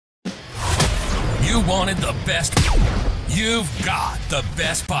You wanted the best. You've got the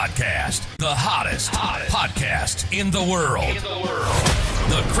best podcast. The hottest podcast in the world.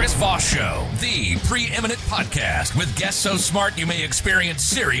 The Chris Voss Show, the preeminent podcast with guests so smart you may experience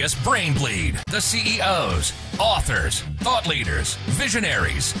serious brain bleed. The CEOs, authors, thought leaders,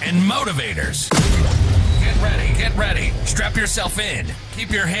 visionaries, and motivators. Get ready. Strap yourself in.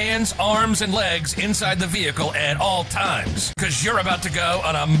 Keep your hands, arms, and legs inside the vehicle at all times, because you're about to go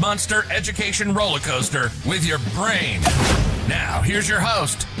on a monster education roller coaster with your brain. Now, here's your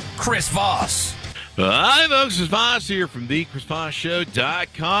host, Chris Voss. Hi, folks. Chris Voss here from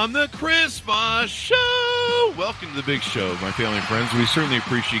thechrisvossshow.com. The Chris Voss Show. Welcome to the big show, my family and friends. We certainly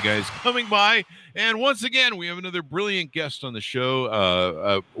appreciate you guys coming by. And once again, we have another brilliant guest on the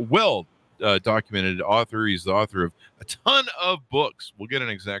show. Documented author. He's the author of a ton of books. We'll get an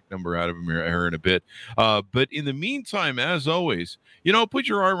exact number out of him here in a bit. But in the meantime, as always, put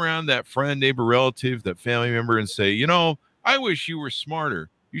your arm around that friend, neighbor, relative, that family member and say, I wish you were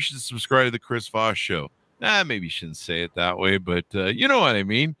smarter. You should subscribe to the Chris Voss Show. Maybe you shouldn't say it that way, but you know what I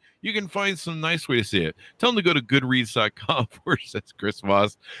mean. You can find some nice way to say it. Tell them to go to goodreads.com/Chris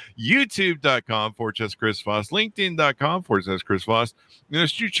Voss, youtube.com/Chris Voss, linkedin.com/Chris Voss.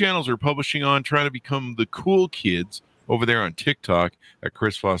 There's two channels we're publishing on, trying to become the cool kids over there on TikTok at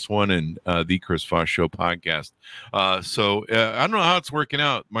Chris Voss 1 and the Chris Voss Show Podcast. So I don't know how it's working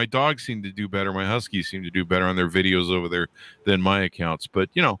out. My dogs seem to do better. My huskies seem to do better on their videos over there than my accounts. But,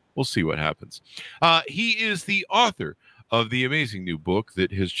 we'll see what happens. He is the author of the amazing new book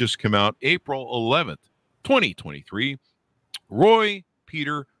that has just come out April 11th, 2023. Roy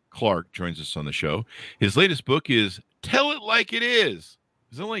Peter Clark joins us on the show. His latest book is Tell It Like It Is.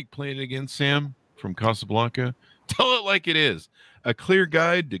 Is it like playing it again, Sam, from Casablanca? Tell It Like It Is. A clear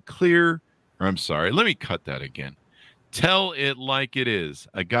guide to let me cut that again. Tell It Like It Is.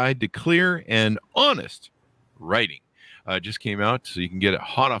 A guide to clear and honest writing. Just came out, so you can get it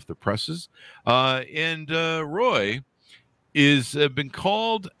hot off the presses. Roy is been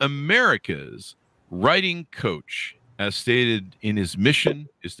called America's writing coach, as stated in his mission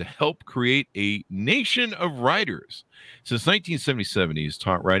is to help create a nation of writers. Since 1977, he's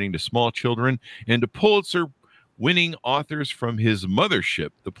taught writing to small children and to Pulitzer-winning authors from his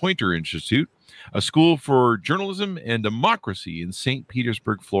mothership, the Poynter Institute, a school for journalism and democracy in St.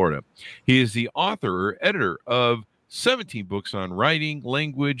 Petersburg, Florida. He is the author or editor of 17 books on writing,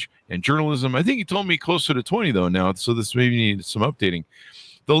 language, and journalism. I think he told me closer to 20, though, now, so this maybe needs some updating.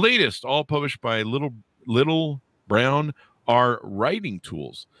 The latest, all published by Little Brown, are writing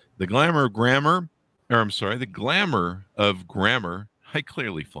tools. The Glamour of Grammar. I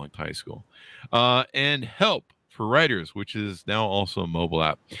clearly flunked high school. And Help for Writers, which is now also a mobile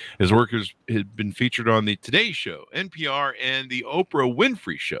app. His work has been featured on the Today Show, NPR, and the Oprah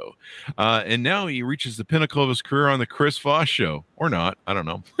Winfrey Show. And now he reaches the pinnacle of his career on the Chris Voss Show. Or not. I don't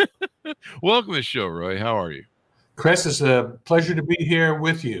know. Welcome to the show, Roy. How are you? Chris, it's a pleasure to be here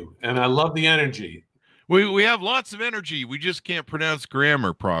with you. And I love the energy. We have lots of energy. We just can't pronounce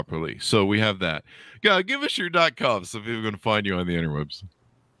grammar properly. So we have that. Give us your .com so people can find you on the interwebs.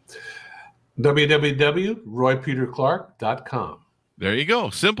 www.roypeterclark.com. There you go.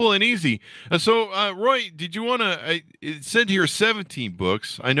 Simple and easy. So, Roy, did you want to, it said here 17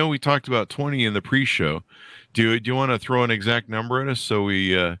 books. I know we talked about 20 in the pre-show. Do you want to throw an exact number at us so we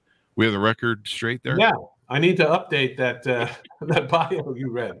have the record straight there? Yeah, I need to update that that bio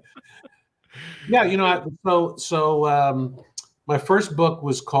you read. Yeah, my first book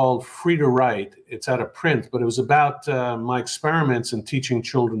was called Free to Write. It's out of print, but it was about my experiments in teaching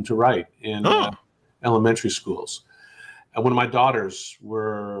children to write in elementary schools. And when my daughters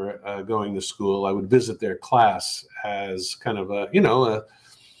were going to school, I would visit their class as kind of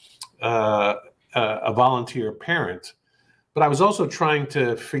a volunteer parent. But I was also trying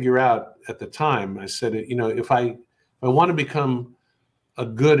to figure out at the time, I said, if I want to become a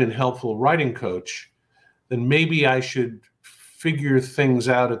good and helpful writing coach, then maybe I should figure things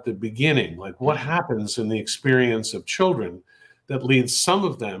out at the beginning, like what happens in the experience of children that leads some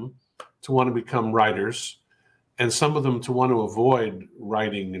of them to want to become writers and some of them to want to avoid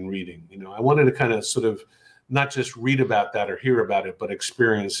writing and reading. I wanted to kind of sort of not just read about that or hear about it, but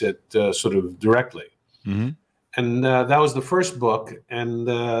experience it sort of directly. Mm-hmm. And that was the first book. And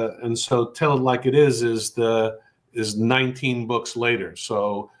so Tell It Like It is 19 books later.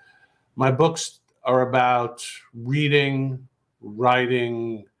 So my books are about reading,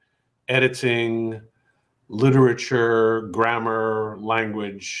 writing, editing, literature, grammar,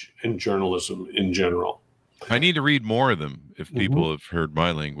 language, and journalism in general. I need to read more of them if people Mm-hmm. have heard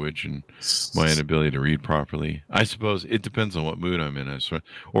my language and my inability to read properly. I suppose it depends on what mood I'm in,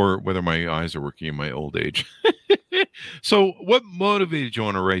 or whether my eyes are working in my old age. So, what motivated you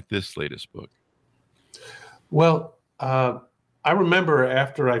on to write this latest book? Well, I remember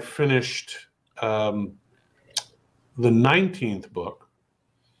after I finished the 19th book.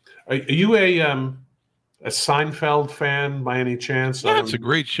 Are you a Seinfeld fan by any chance? Yeah, it's a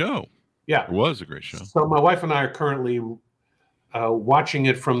great show. Yeah, It was a great show. So my wife and I are currently watching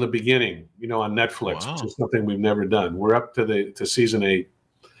it from the beginning, on Netflix, Wow. which is something we've never done. We're up to season 8,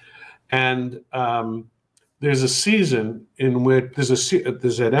 and there's a season in which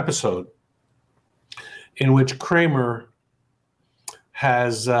there's an episode in which Kramer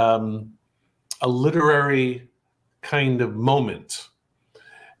has a literary kind of moment,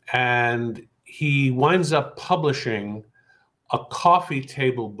 and he winds up publishing a coffee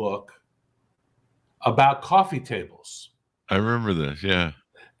table book about coffee tables. I remember this, yeah.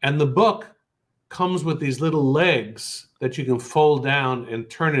 And the book comes with these little legs that you can fold down and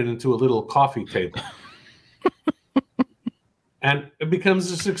turn it into a little coffee table. And it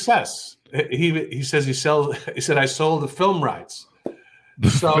becomes a success. He says he said, I sold the film rights.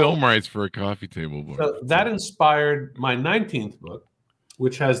 Film rights for a coffee table book. So that inspired my 19th book,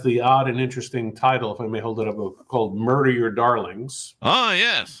 which has the odd and interesting title, if I may hold it up, called Murder Your Darlings. Oh,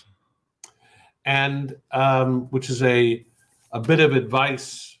 yes. And which is a bit of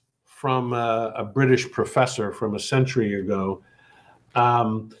advice from a British professor from a century ago.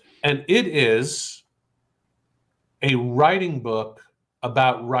 And it is a writing book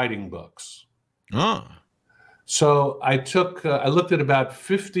about writing books. Oh. So I looked at about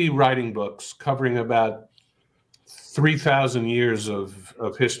 50 writing books covering about 3,000 years of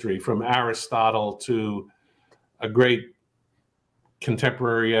history, from Aristotle to a great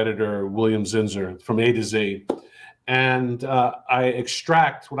contemporary editor, William Zinsser, from A to Z. And I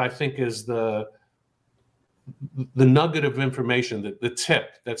extract what I think is the nugget of information, the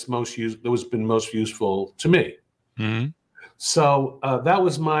tip that was been most useful to me. Mm-hmm. So that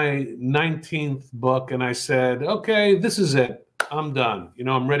was my 19th book, and I said, okay, this is it. I'm done.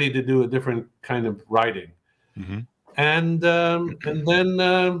 I'm ready to do a different kind of writing. Mm-hmm. And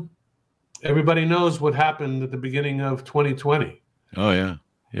then everybody knows what happened at the beginning of 2020. Oh yeah,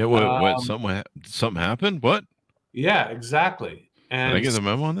 yeah. What? Something happened? What? Yeah, exactly. And Did I get a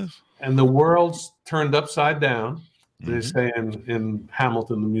memo on this? And the world's turned upside down. Mm-hmm. They say in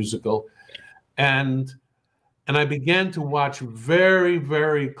Hamilton the musical, and I began to watch very,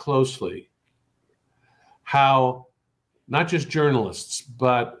 very closely how not just journalists,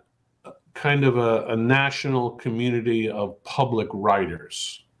 but kind of a national community of public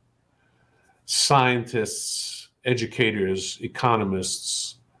writers, scientists, educators,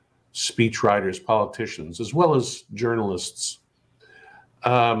 economists, speechwriters, politicians, as well as journalists,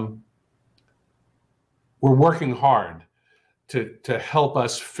 were working hard to help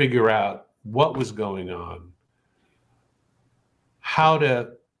us figure out what was going on, how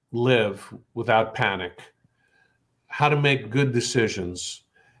to live without panic, how to make good decisions,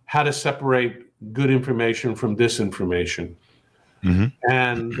 how to separate good information from disinformation. Mm-hmm.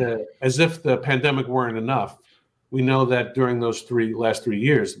 And as if the pandemic weren't enough, we know that during those last 3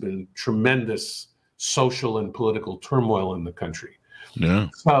 years, there's been tremendous social and political turmoil in the country. Yeah.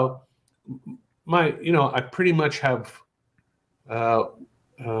 So I pretty much have,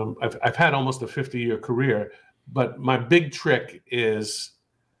 I've had almost a 50-year career, but my big trick is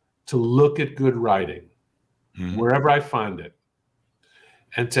to look at good writing, mm-hmm. wherever I find it,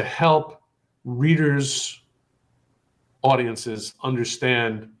 and to help readers, audiences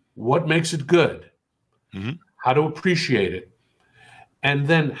understand what makes it good, mm-hmm. how to appreciate it, and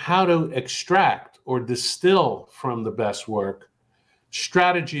then how to extract or distill from the best work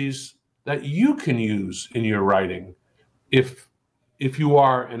strategies that you can use in your writing if you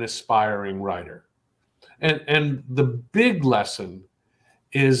are an aspiring writer. And the big lesson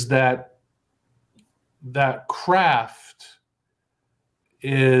is that craft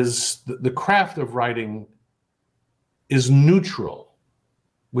is the craft of writing is neutral,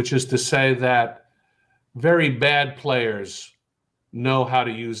 which is to say that very bad players know how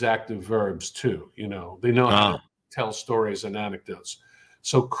to use active verbs too. They know how to tell stories and anecdotes.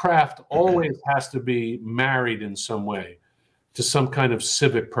 So craft always has to be married in some way to some kind of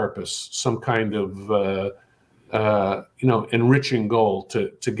civic purpose, some kind of enriching goal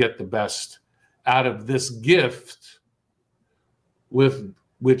to get the best out of this gift with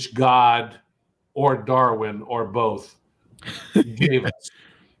which God or Darwin or both gave us.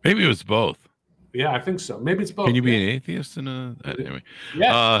 Maybe it was both. Yeah, I think so. Maybe it's both. Can you be an atheist in a anyway?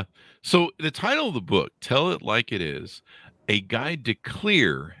 Yes. So the title of the book, Tell It Like It Is, A Guide to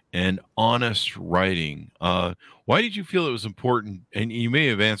Clear and Honest Writing. Why did you feel it was important? And you may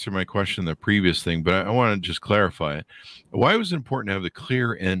have answered my question in the previous thing, but I want to just clarify it. Why was it important to have the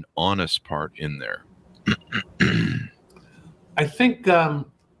clear and honest part in there? I think, but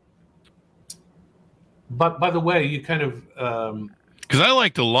by the way, you kind of... Because I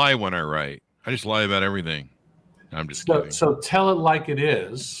like to lie when I write. I just lie about everything. I'm just kidding. So Tell It Like It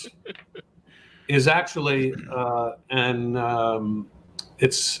is actually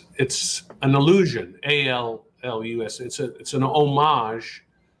it's an allusion, ALLUS. It's an homage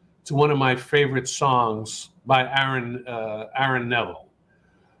to one of my favorite songs by Aaron Neville,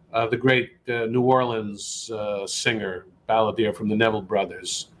 the great New Orleans singer, balladeer from the Neville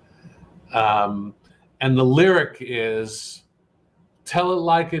Brothers. And the lyric is, "Tell it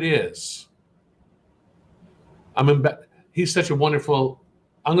like it is." He's such a wonderful.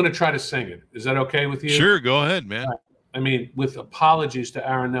 I'm going to try to sing it. Is that okay with you? Sure, go ahead, man. I mean, with apologies to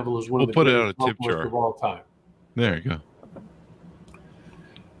Aaron Neville, who's one of the put it greatest on a tip vocalists jar of all time. There you go.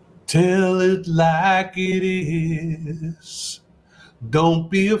 Tell it like it is.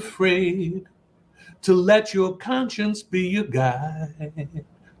 Don't be afraid to let your conscience be your guide. All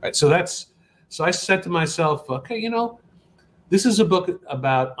right, so I said to myself, okay, this is a book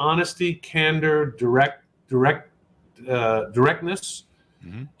about honesty, candor, directness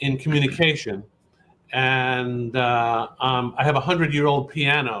in communication. And I have a 100-year-old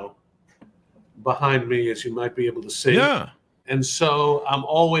piano behind me, as you might be able to see. Yeah. And so I'm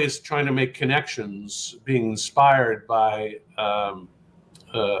always trying to make connections, being inspired by,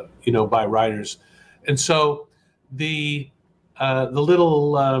 by writers. And so the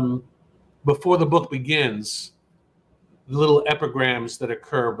little, before the book begins, the little epigrams that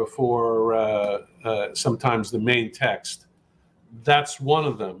occur before sometimes the main text, that's one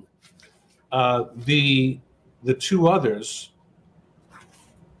of them. The two others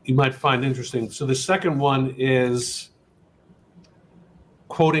you might find interesting. So the second one is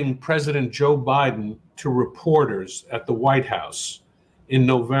quoting President Joe Biden to reporters at the White House in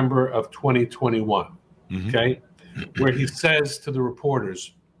November of 2021, okay? Where he says to the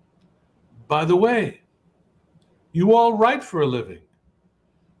reporters, "By the way, you all write for a living.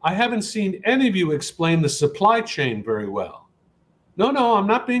 I haven't seen any of you explain the supply chain very well. No, I'm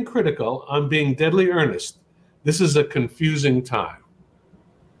not being critical. I'm being deadly earnest. This is a confusing time."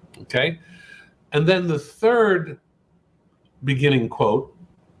 Okay? And then the third beginning quote,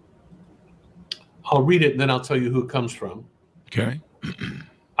 I'll read it and then I'll tell you who it comes from. Okay.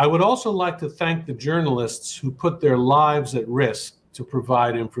 "I would also like to thank the journalists who put their lives at risk to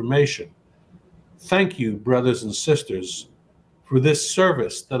provide information. Thank you, brothers and sisters, for this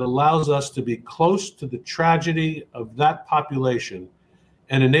service that allows us to be close to the tragedy of that population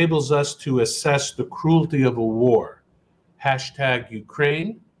and enables us to assess the cruelty of a war.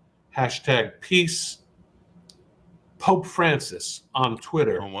 #Ukraine, #peace. Pope Francis on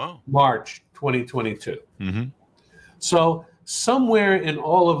Twitter, Oh, wow. March 2022. Mm-hmm. So somewhere in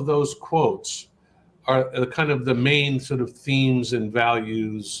all of those quotes are kind of the main sort of themes and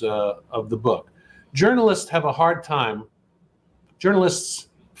values of the book. Journalists have a hard time. Journalists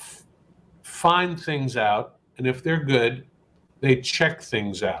find things out, and if they're good, they check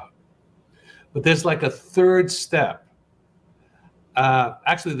things out. But there's like a third step.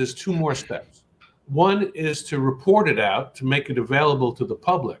 Actually, there's two more steps. One is to report it out, to make it available to the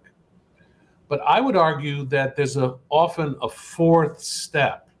public. But I would argue that there's often a fourth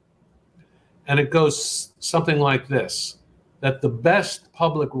step. And it goes something like this, that the best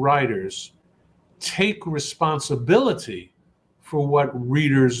public writers take responsibility for what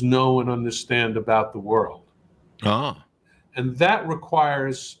readers know and understand about the world. Ah. And that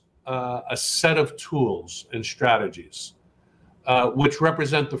requires a set of tools and strategies, which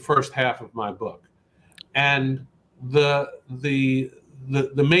represent the first half of my book. And the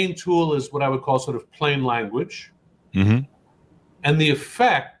main tool is what I would call sort of plain language. Mm-hmm. And the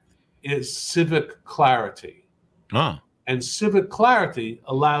effect is civic clarity. Ah. And civic clarity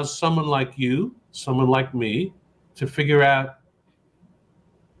allows someone like you, someone like me, to figure out,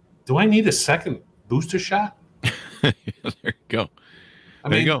 do I need a second booster shot? There you go.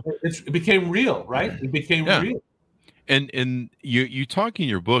 It became real, right? It became real. And you talk in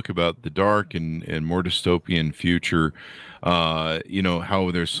your book about the dark and more dystopian future,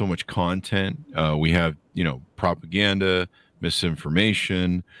 how there's so much content. We have, propaganda,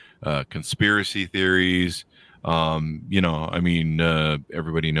 misinformation, conspiracy theories. Everybody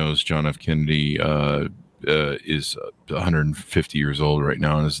knows John F. Kennedy, is 150 years old right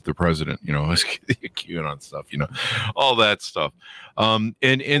now and is the president, you know, is QAnon stuff, you know, all that stuff. And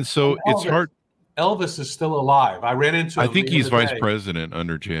so it's hard. Elvis is still alive. I ran into him. I think he's vice president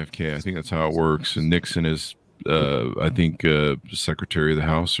under JFK. I think that's how it works. And Nixon is, I think, Secretary of the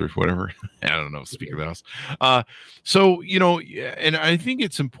House or whatever. I don't know, Speaker of the House. So, you know, and I think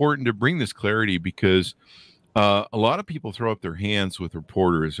it's important to bring this clarity because a lot of people throw up their hands with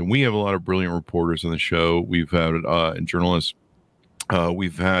reporters, and we have a lot of brilliant reporters on the show. We've had and journalists.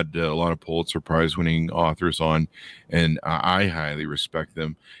 We've had a lot of Pulitzer Prize winning authors on, and I highly respect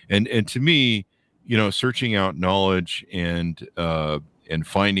them. And to me, you know, searching out knowledge and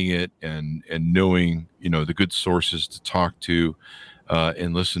finding it and knowing, you know, the good sources to talk to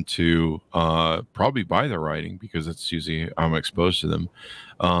and listen to, probably by their writing, because that's usually how I'm exposed to them,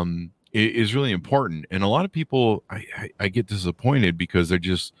 is really important. And a lot of people, I get disappointed because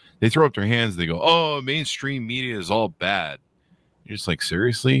they throw up their hands. They go, "Oh, mainstream media is all bad." You're just like,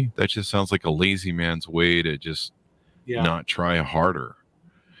 seriously? That just sounds like a lazy man's way to just not try harder.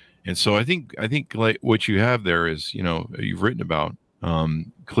 And so I think like what you have there is, you know, you've written about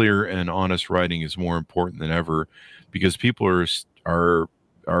clear and honest writing is more important than ever because people are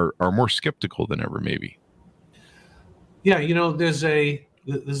more skeptical than ever, maybe. Yeah, you know, there's a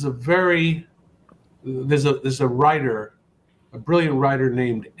writer, a brilliant writer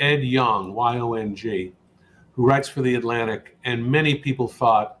named Ed Yong, Y-O-N-G, who writes for The Atlantic, and many people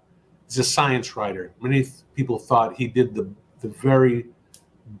thought he's a science writer. Many people thought he did the very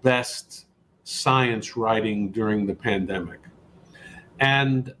best science writing during the pandemic.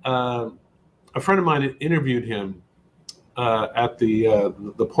 And a friend of mine interviewed him at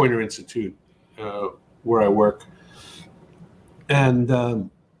the Poynter Institute, where I work.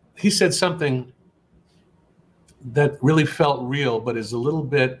 And he said something that really felt real, but is a little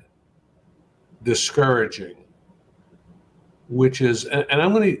bit discouraging, which is, and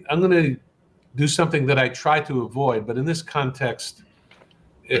I'm going to do something that I try to avoid, but in this context,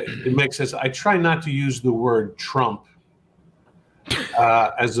 it makes sense. I try not to use the word Trump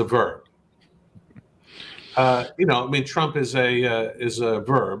as a verb. You know, I mean, Trump is a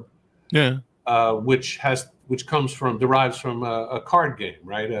verb, which derives from a card game,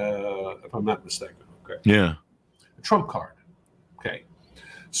 right? If I'm not mistaken. Okay. Yeah. A trump card. Okay.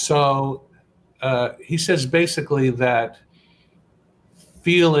 So he says basically that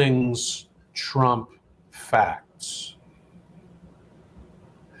feelings trump facts.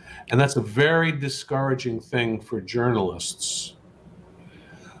 And that's a very discouraging thing for journalists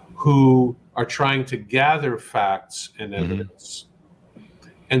who are trying to gather facts and evidence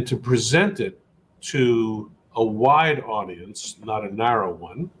and to present it to a wide audience, not a narrow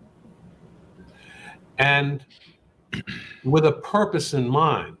one, and with a purpose in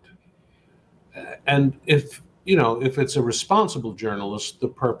mind. And if it's a responsible journalist, the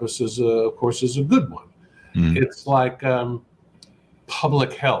purpose is, of course, a good one. It's like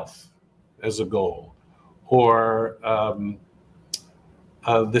public health as a goal, or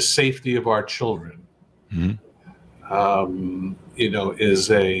the safety of our children. Is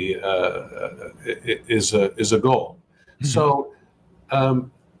a goal. So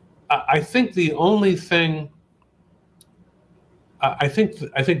I think the only thing, I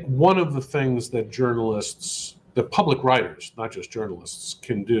think one of the things that journalists, the public writers, not just journalists,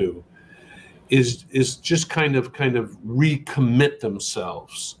 can do is just kind of recommit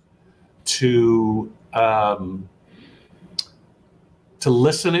themselves to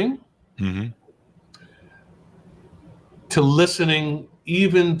listening. To listening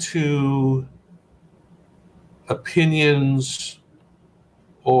even to opinions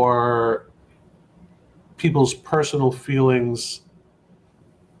or people's personal feelings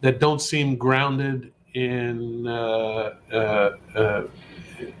that don't seem grounded in the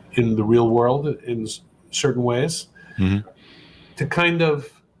real world in certain ways. To kind of,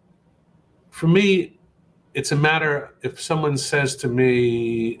 for me, it's a matter if someone says to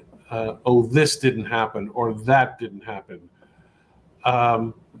me, oh, this didn't happen, or that didn't happen,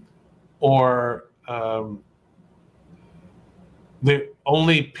 or the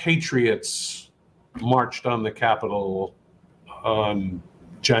only patriots marched on the Capitol on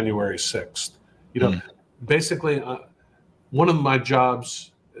January 6th. Basically, one of my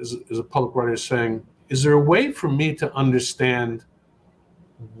jobs as a public writer is saying, is there a way for me to understand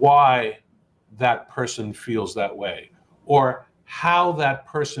why that person feels that way, or how that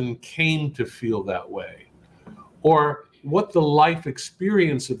person came to feel that way, or what the life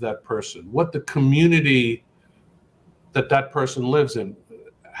experience of that person, what the community that person lives in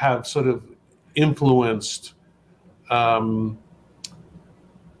have sort of influenced a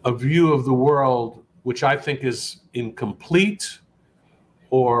view of the world which I think is incomplete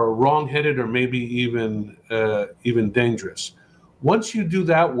or wrong-headed or maybe even dangerous. Once you do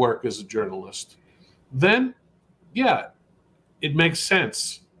that work as a journalist, then, yeah, it makes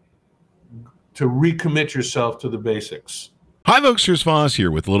sense to recommit yourself to the basics. Hi, folks. Chris Voss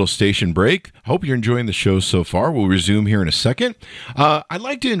here with a little station break. Hope you're enjoying the show so far. We'll resume here in a second. I'd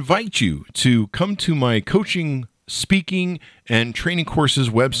like to invite you to come to my coaching, speaking, and training courses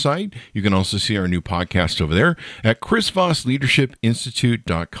website. You can also see our new podcast over there at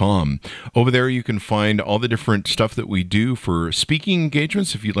chrisvossleadershipinstitute.com. Over there, you can find all the different stuff that we do for speaking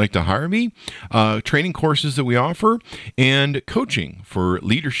engagements if you'd like to hire me, training courses that we offer, and coaching for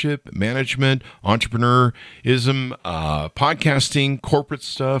leadership, management, entrepreneurism, podcasting, corporate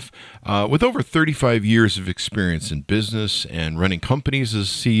stuff. With over 35 years of experience in business and running companies as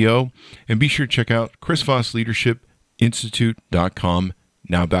CEO. And be sure to check out chrisvossleadershipinstitute.com.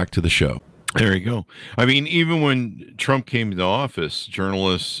 Now back to the show. There you go. I mean, even when Trump came into office,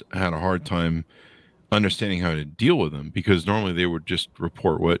 journalists had a hard time understanding how to deal with him, because normally they would just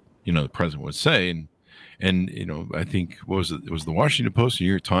report what, the president would say. And I think, what was it? It was the Washington Post, the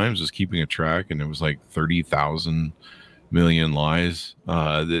New York Times was keeping a track, and it was like 30,000 million lies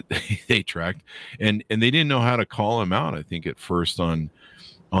that they tracked. And they didn't know how to call him out, I think, at first on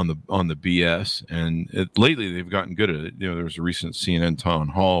the BS, and lately they've gotten good at it. There was a recent CNN town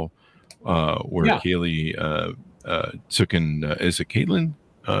hall where Kaylee took in, is it Caitlin?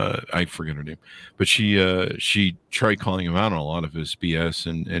 I forget her name, but she tried calling him out on a lot of his BS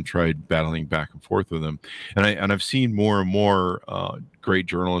and tried battling back and forth with him. And I've seen more and more great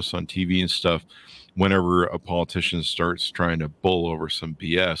journalists on TV and stuff. Whenever a politician starts trying to bull over some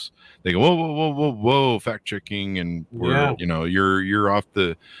BS, they go, whoa, fact checking, and you're off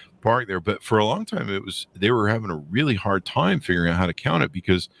the park there. But for a long time, they were having a really hard time figuring out how to count it,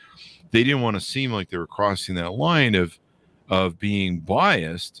 because they didn't want to seem like they were crossing that line of being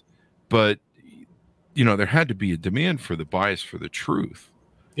biased. But there had to be a demand for the bias for the truth.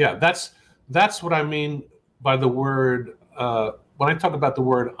 Yeah, that's what I mean by the word. When I talk about the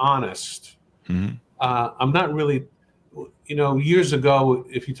word honest. Mm-hmm. I'm not really, years ago,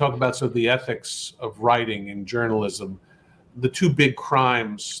 if you talk about sort of the ethics of writing and journalism, the two big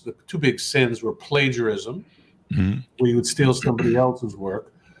crimes, the two big sins were plagiarism, mm-hmm. where you would steal somebody else's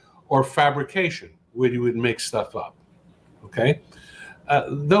work, or fabrication, where you would make stuff up. Okay?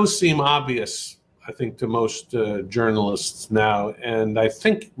 Those seem obvious, I think, to most journalists now, and I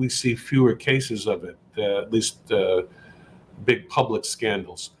think we see fewer cases of it, at least big public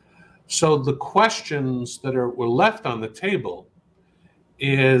scandals. So the questions that were left on the table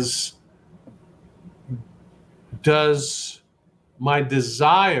is, does my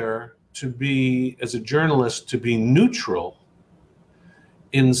desire to be, as a journalist, to be neutral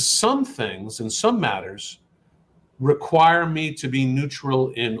in some things, in some matters, require me to be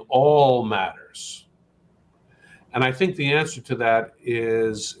neutral in all matters? And I think the answer to that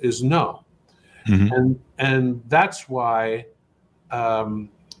is no. Mm-hmm. And that's why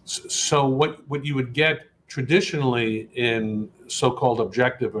so what you would get traditionally in so-called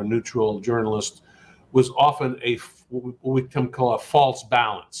objective or neutral journalists was often what we can call a false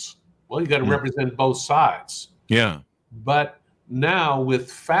balance. Well, you got to represent both sides. Yeah. But now with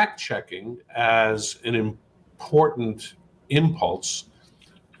fact-checking as an important impulse,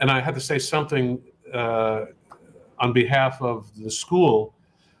 and I had to say something on behalf of the school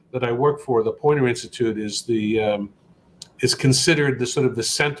that I work for, the Poynter Institute is considered the sort of the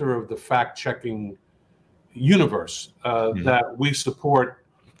center of the fact-checking universe, that we support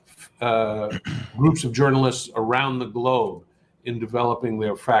groups of journalists around the globe in developing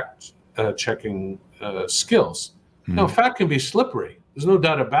their fact-checking skills. Now, fact can be slippery. There's no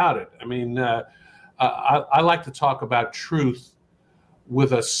doubt about it. I mean, I like to talk about truth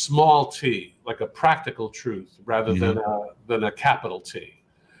with a small t, like a practical truth, rather than a capital T.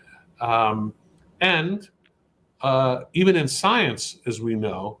 And even in science, as we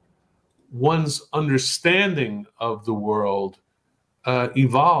know, one's understanding of the world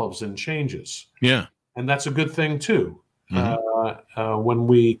evolves and changes. Yeah. And that's a good thing, too. When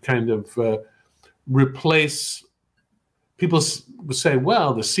we kind of replace, people would say,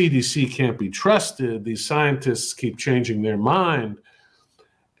 well, the CDC can't be trusted. These scientists keep changing their mind.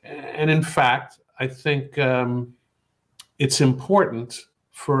 And in fact, I think it's important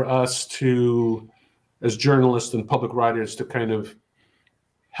for us to, as journalists and public writers, to kind of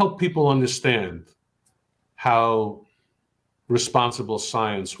help people understand how responsible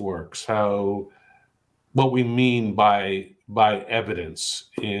science works, what we mean by evidence,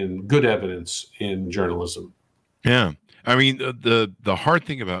 in good evidence in journalism. Yeah. I mean, the hard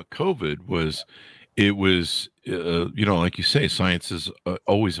thing about COVID was it was, like you say, science is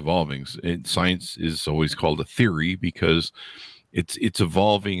always evolving. Science is always called a theory because it's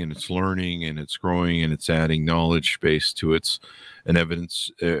evolving and it's learning and it's growing and it's adding knowledge base to its and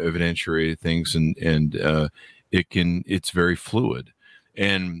evidentiary things, and it's very fluid.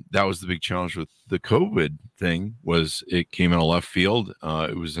 And that was the big challenge with the COVID thing, was it came out of left field.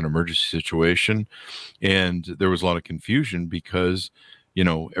 It was an emergency situation, and there was a lot of confusion because,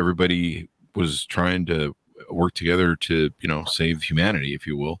 everybody was trying to work together to, save humanity, if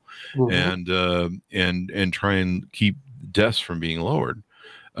you will, and try and keep deaths from being lowered.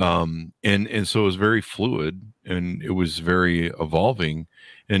 And so it was very fluid and it was very evolving.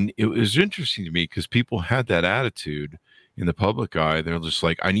 And it was interesting to me because people had that attitude in the public eye. They're just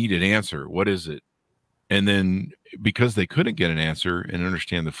like, I need an answer. What is it? And then because they couldn't get an answer and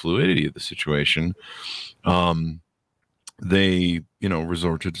understand the fluidity of the situation, they,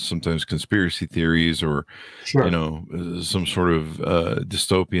 resorted to sometimes conspiracy theories or, some sort of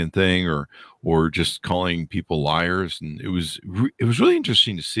dystopian thing, or just calling people liars. And it was really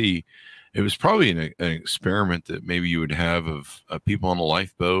interesting to see. It was probably an experiment that maybe you would have of people on a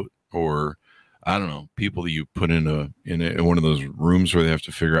lifeboat, or I don't know, people that you put in one of those rooms where they have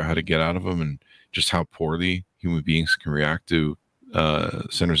to figure out how to get out of them, and just how poorly human beings can react to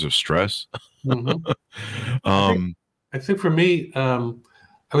centers of stress. I think for me, I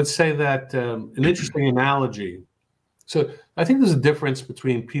would say that an interesting analogy. So I think there's a difference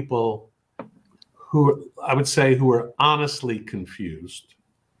between people who are honestly confused,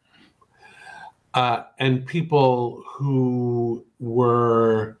 and people who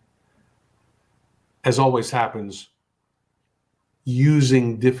were, as always happens,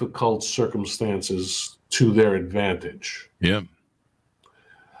 using difficult circumstances to their advantage. Yeah.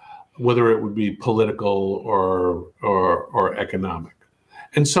 Whether it would be political or economic.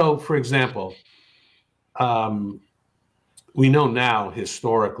 And so, for example, we know now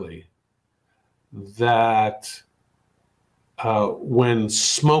historically that when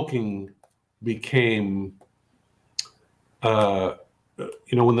smoking became,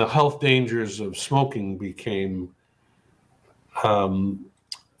 when the health dangers of smoking became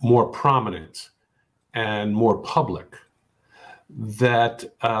more prominent and more public, that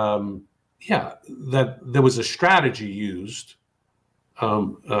that there was a strategy used,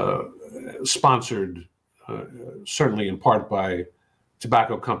 sponsored certainly in part by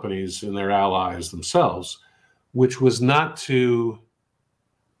tobacco companies and their allies themselves, which was not to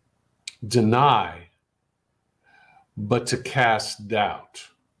deny, but to cast doubt.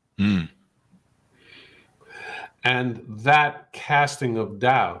 And that casting of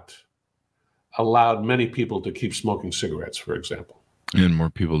doubt allowed many people to keep smoking cigarettes, for example. And more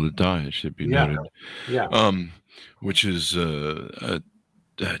people to die, it should be noted. Yeah. Which is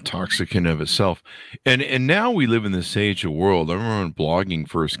toxic in of itself. And now we live in this age of world. I remember when blogging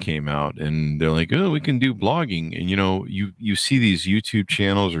first came out, and they're like, oh, we can do blogging. And you see these YouTube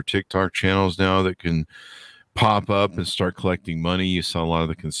channels or TikTok channels now that can pop up and start collecting money. You saw a lot of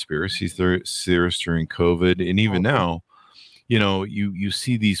the conspiracy theorists during COVID, and even now, you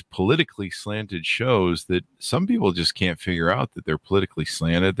see these politically slanted shows that some people just can't figure out that they're politically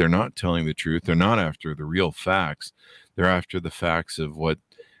slanted. They're not telling the truth. They're not after the real facts. They're after the facts of what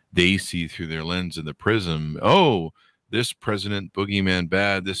they see through their lens of the prism. Oh, this president boogeyman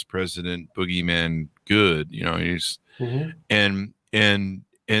bad, this president boogeyman good. And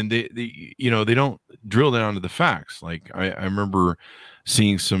they don't drill down to the facts. Like I remember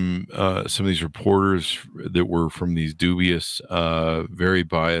seeing some of these reporters that were from these dubious, very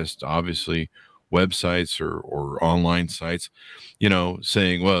biased, obviously, websites or online sites,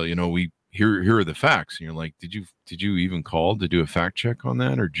 saying, well, we here are the facts. And you're like, did you even call to do a fact check on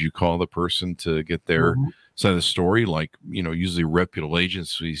that, or did you call the person to get their side of the story? Like, usually reputable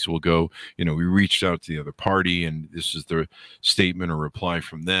agencies will go, we reached out to the other party and this is the statement or reply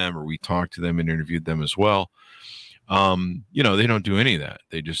from them, or we talked to them and interviewed them as well. They don't do any of that.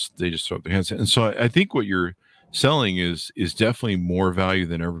 They just throw up their hands. And so I think what you're selling is definitely more value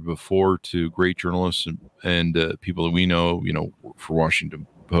than ever before to great journalists and people that we know, for Washington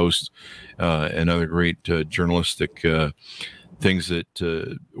Post and other great journalistic things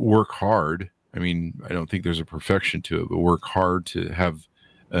that work hard. I mean, I don't think there's a perfection to it, but work hard to have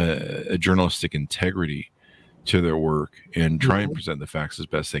a journalistic integrity to their work and try and present the facts as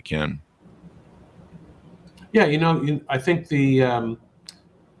best they can. Yeah, I think the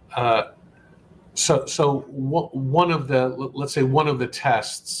one of the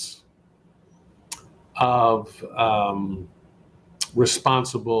tests of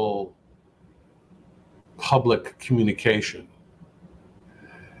responsible public communication,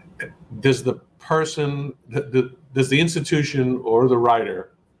 does the person, does the institution or the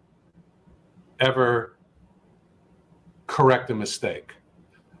writer ever correct a mistake?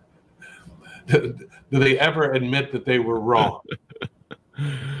 Do they ever admit that they were wrong?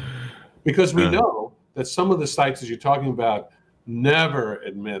 Because we know that some of the sites, as you're talking about, never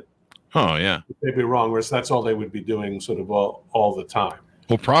admit they'd be wrong, whereas that's all they would be doing sort of all the time.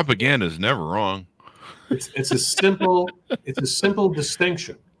 Well, propaganda is never wrong. It's a simple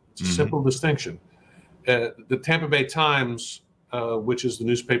distinction. It's a simple distinction. The Tampa Bay Times, which is the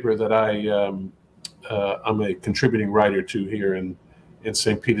newspaper that I'm a contributing writer to here in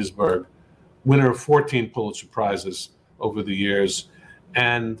St. Petersburg, winner of 14 Pulitzer Prizes over the years.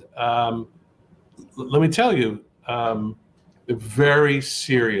 And let me tell you, they're very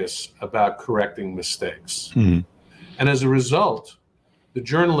serious about correcting mistakes. And as a result, the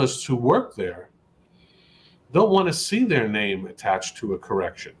journalists who work there don't want to see their name attached to a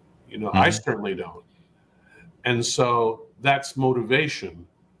correction. I certainly don't. And so that's motivation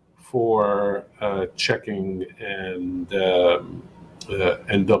for checking and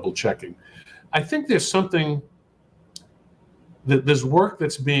double checking. I think there's something that there's work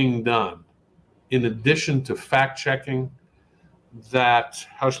that's being done in addition to fact checking that,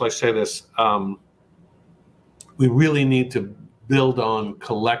 how shall I say this? We really need to build on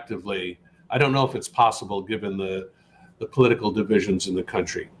collectively. I don't know if it's possible given the political divisions in the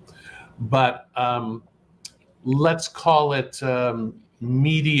country, but let's call it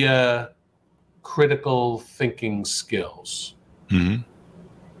media critical thinking skills.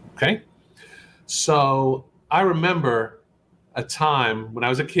 Okay? So I remember a time when I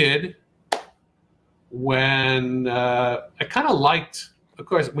was a kid when I kind of liked, of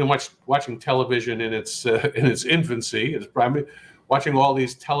course, when watching television in its infancy, it's probably watching all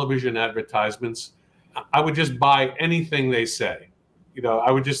these television advertisements. I would just buy anything they say.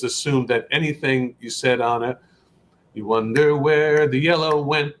 I would just assume that anything you said on it, you wonder where the yellow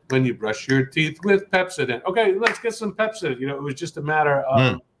went when you brush your teeth with Pepsodent. Okay, let's get some Pepsodent. It was just a matter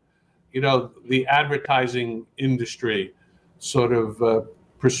of, the advertising industry sort of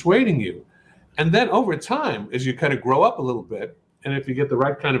persuading you. And then over time, as you kind of grow up a little bit, and if you get the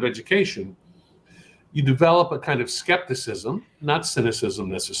right kind of education, you develop a kind of skepticism, not cynicism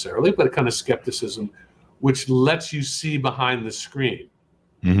necessarily, but a kind of skepticism, which lets you see behind the screen,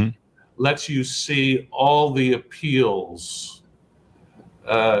 lets you see all the appeals,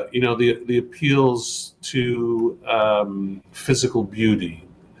 the appeals to physical beauty,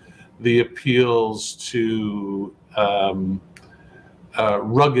 the appeals to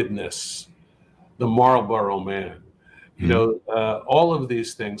ruggedness, the Marlboro Man, all of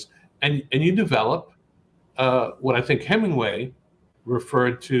these things. And you develop what I think Hemingway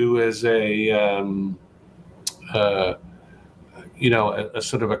referred to as a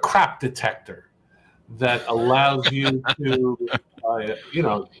sort of a crap detector that allows you to, you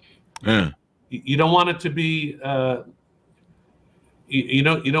don't want it to be, you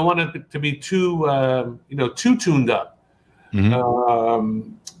don't want it to be too, too tuned up,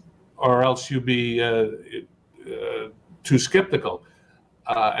 or else you'd be too skeptical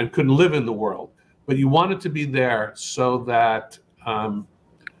and couldn't live in the world. But you want it to be there so that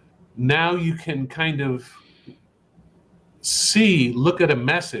now you can kind of look at a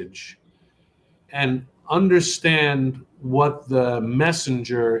message and understand what the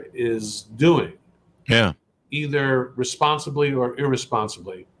messenger is doing. Either responsibly or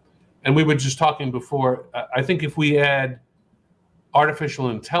irresponsibly. And we were just talking before, I think if we add artificial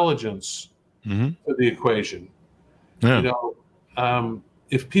intelligence to the equation,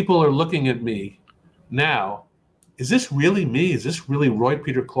 if people are looking at me now, is this really me? Is this really Roy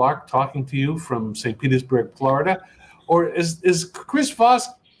Peter Clark talking to you from St. Petersburg, Florida? Or is Chris Voss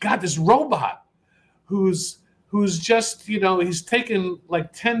got this robot who's just, he's taken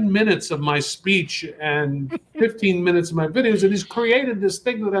like 10 minutes of my speech and 15 minutes of my videos, and he's created this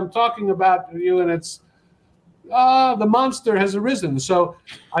thing that I'm talking about to you, and it's, the monster has arisen. So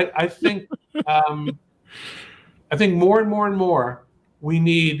I think more and more and more we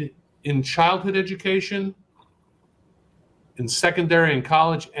need in childhood education, in secondary and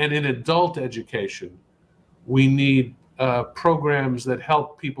college, and in adult education, we need programs that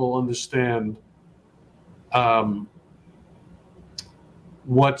help people understand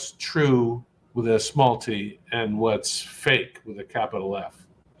what's true with a small t and what's fake with a capital F.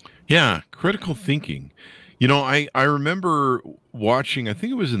 Yeah, critical thinking. I remember watching, I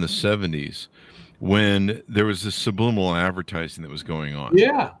think it was in the 70s, when there was this subliminal advertising that was going on.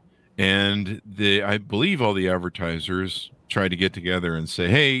 Yeah. And I believe all the advertisers tried to get together and say,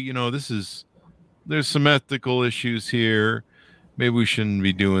 hey, there's some ethical issues here. maybe we shouldn't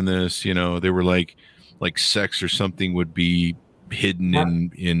be doing this. They were like sex or something would be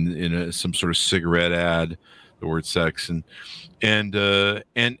hidden in some sort of cigarette ad, the word sex.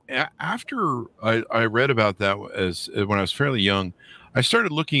 After I read about that when I was fairly young, I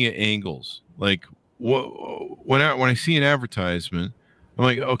started looking at angles. Like when I see an advertisement, I'm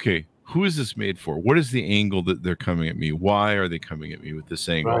like, okay, who is this made for? What is the angle that they're coming at me? Why are they coming at me with this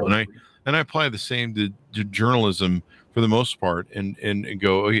angle? Right. And I apply the same to journalism for the most part, and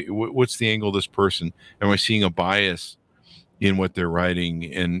go, okay, what's the angle of this person? Am I seeing a bias in what they're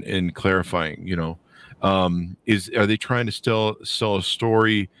writing and clarifying? Are they trying to sell a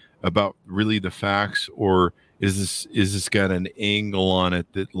story about really the facts, or is this got an angle on it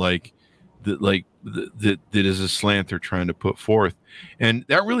that is a slant they're trying to put forth? And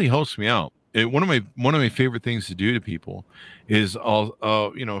that really helps me out. One of my favorite things to do to people is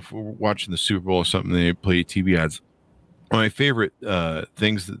if we're watching the Super Bowl or something, they play TV ads. One of my favorite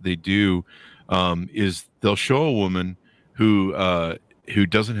things that they do is they'll show a woman who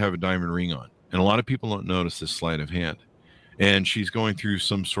doesn't have a diamond ring on, and a lot of people don't notice this sleight of hand, and she's going through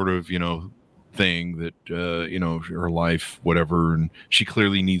some sort of thing that her life, whatever, and she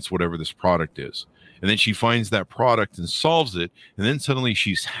clearly needs whatever this product is. And then she finds that product and solves it. And then suddenly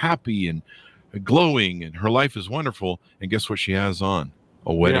she's happy and glowing and her life is wonderful. And guess what she has on?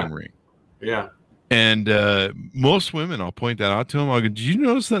 A wedding ring. Yeah. And most women, I'll point that out to them. I'll go, did you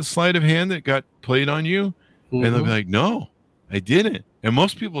notice that sleight of hand that got played on you? Mm-hmm. And they'll be like, no, I didn't. And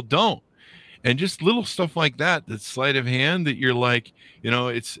most people don't. And just little stuff like that sleight of hand that you're like,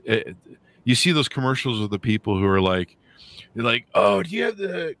 you see those commercials of the people who are like, you're like, oh, do you have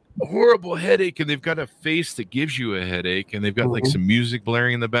the horrible headache? And they've got a face that gives you a headache, and they've got like some music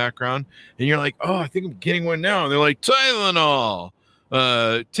blaring in the background, and you're like, oh, I think I'm getting one now. And they're like, Tylenol,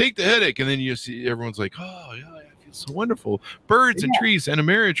 take the headache. And then you see everyone's like, oh yeah, I feel so wonderful. Birds and trees and a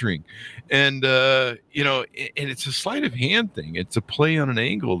marriage ring. And and it's a sleight of hand thing. It's a play on an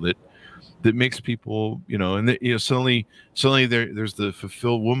angle that makes people, suddenly there's the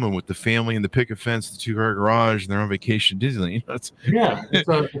fulfilled woman with the family and the picket fence, the 2-car garage, and they're on vacation at Disneyland. It's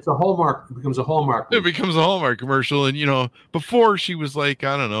a Hallmark. It becomes a Hallmark. It becomes a Hallmark commercial. And, before she was like,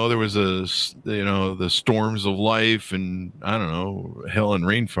 I don't know, there was the storms of life and I don't know, hell and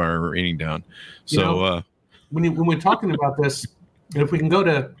rainfire raining down. So when we're talking about this, if we can go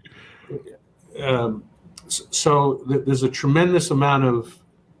to, there's a tremendous amount of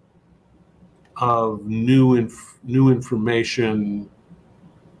new information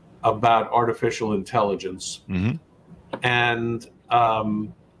about artificial intelligence, and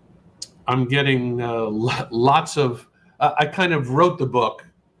I'm getting lots of. I kind of wrote the book.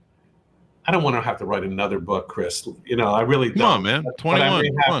 I don't want to have to write another book, Chris. I really don't. Come on, man. 21. But I may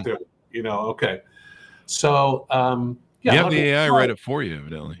have to. Okay. So you have the AI write it for you,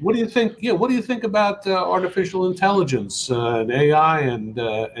 evidently. What do you think? Yeah. What do you think about artificial intelligence and AI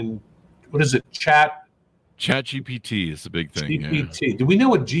and what is it? Chat GPT is the big thing. GPT. Yeah. Do we know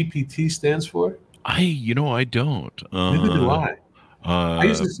what GPT stands for? I don't. Neither do I. I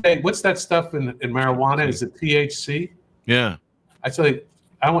used to say, what's that stuff in marijuana? Is it THC? Yeah. I say,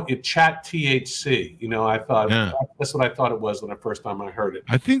 I want you chat THC. I thought that's what I thought it was when the first time I heard it.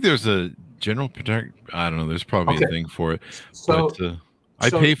 I think there's a general protect. I don't know. There's probably a thing for it. So I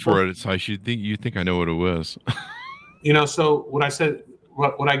pay for it. So you think I know what it was. So what I said.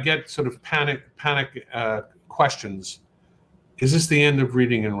 When I get sort of panic questions, is this the end of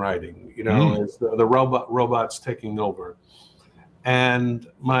reading and writing? Is the robots taking over? And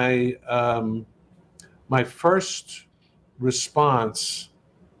my first response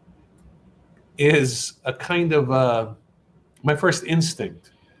is a kind of my first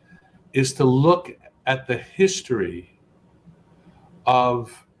instinct is to look at the history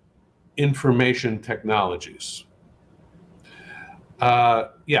of information technologies. I'm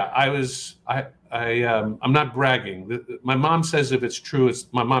not bragging. My mom says if it's true,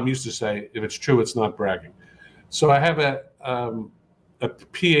 my mom used to say, if it's true, it's not bragging. So I have a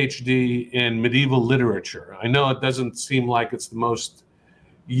PhD in medieval literature. I know it doesn't seem like it's the most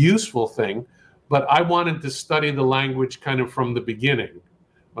useful thing, but I wanted to study the language kind of from the beginning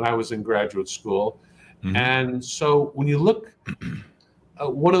when I was in graduate school. Mm-hmm. And so when you look,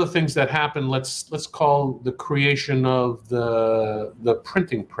 one of the things that happened, let's call the creation of the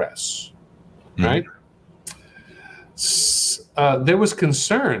printing press, right? There was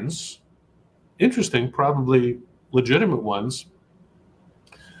concerns, interesting, probably legitimate ones,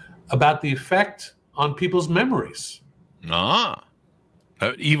 about the effect on people's memories. That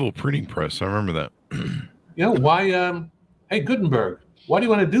evil printing press, I remember that. Why? Hey, Gutenberg, why do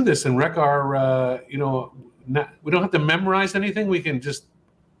you want to do this and wreck our, we don't have to memorize anything. We can just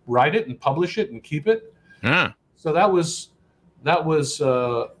write it and publish it and keep it. Yeah. So that was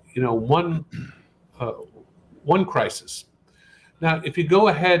one crisis. Now, if you go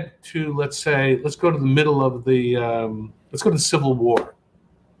ahead to, let's go to the middle of let's go to the Civil War.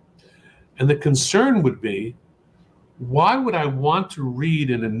 And the concern would be, why would I want to read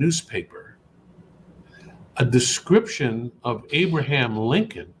in a newspaper a description of Abraham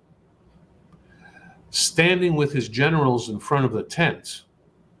Lincoln standing with his generals in front of the tent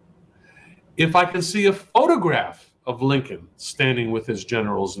if I can see a photograph of Lincoln standing with his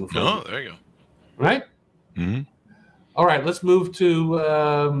generals in front of Oh, there you go. Right? Mm-hmm. All right, let's move to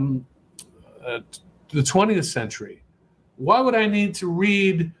the 20th century. Why would I need to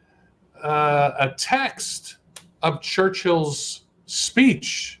read a text of Churchill's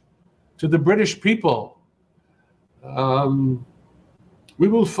speech to the British people? We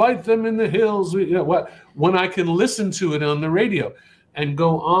will fight them in the hills. When I can listen to it on the radio, and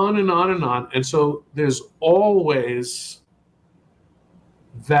go on and on and on. And so there's always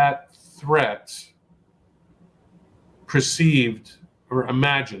that threat perceived or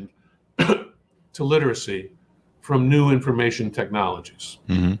imagined to literacy from new information technologies.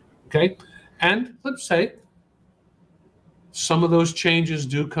 Mm-hmm. Okay? And let's say some of those changes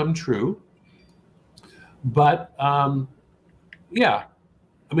do come true. But yeah,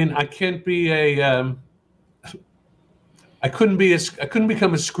 I mean, I can't be I couldn't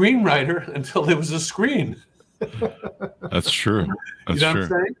become a screenwriter until there was a screen. That's true. That's you know true.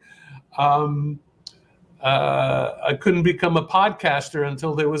 what I'm saying? I couldn't become a podcaster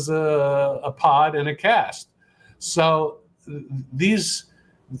until there was a pod and a cast. So these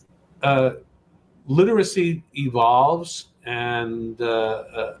literacy evolves and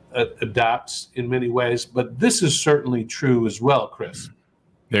adapts in many ways, but this is certainly true as well, Chris.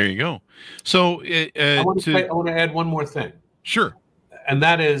 There you go. So I want to add one more thing. Sure. And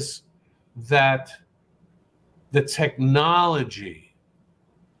that is that the technology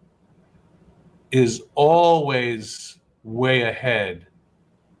is always way ahead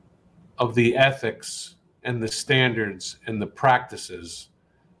of the ethics and the standards and the practices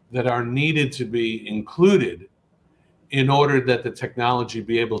that are needed to be included in order that the technology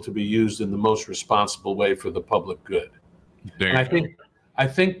be able to be used in the most responsible way for the public good. And I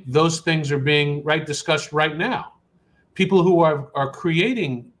think those things are being discussed right now. People who are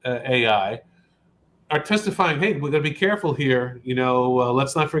creating AI are testifying, hey, we're going to be careful here.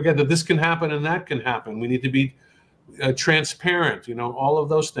 Let's not forget that this can happen and that can happen. We need to be transparent, all of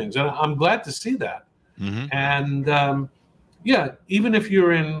those things. And I'm glad to see that. Mm-hmm. And yeah, even if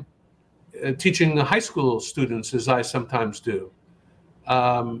you're in teaching high school students, as I sometimes do,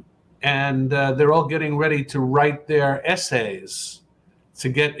 and they're all getting ready to write their essays to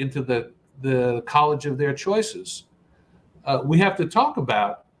get into the college of their choices. We have to talk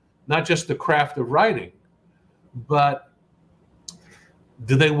about not just the craft of writing, but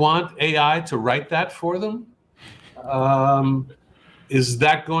do they want AI to write that for them? Is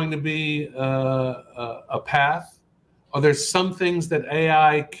that going to be a path? Are there some things that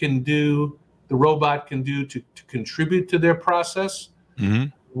AI can do, the robot can do to contribute to their process, Mm-hmm.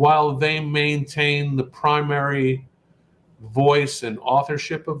 while they maintain the primary voice and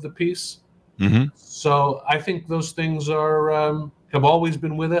authorship of the piece? Mm-hmm. So I think those things have always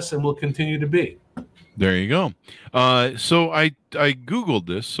been with us and will continue to be. There you go. So I Googled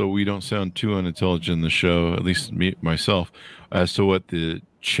this so we don't sound too unintelligent in the show, at least myself, as to what the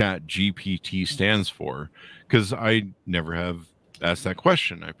Chat GPT stands for, because I never have asked that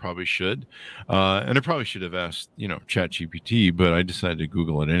question. I probably should. And I probably should have asked, Chat GPT, but I decided to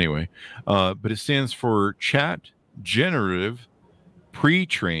Google it anyway. But it stands for Chat Generative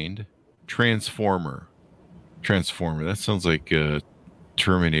Pre-trained Transformer. That sounds like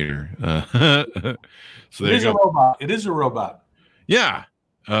Terminator. So there you go. A robot. It is a robot. Yeah.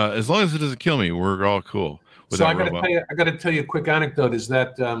 As long as it doesn't kill me, we're all cool. So I got to tell you a quick anecdote. Is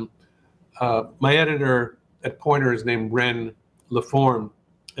that my editor at Pointer is named Ren Laforme,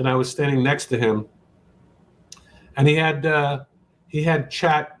 and I was standing next to him, and he had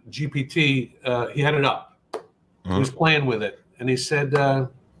Chat GPT. He had it up. He was playing with it, and he said,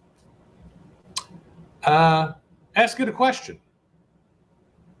 "Ask it a question."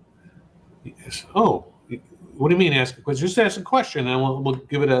 Yes. Oh, what do you mean ask a question? Just ask a question, and we'll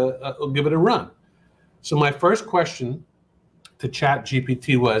give it a run. So my first question to Chat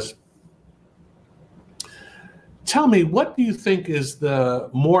GPT was, tell me, what do you think is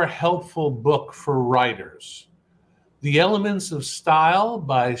the more helpful book for writers? The Elements of Style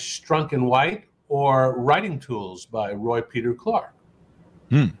by Strunk and White, or Writing Tools by Roy Peter Clark?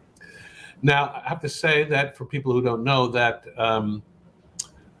 Now, I have to say that for people who don't know that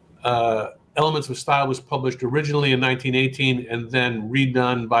Elements of Style was published originally in 1918 and then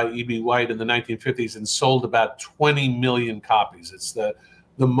redone by E.B. White in the 1950s and sold about 20 million copies. It's the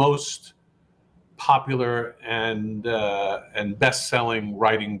most popular and best-selling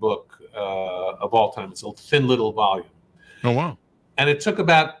writing book of all time. It's a thin little volume. Oh, wow. And it took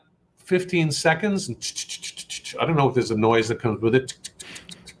about 15 seconds. And I don't know if there's a noise that comes with it.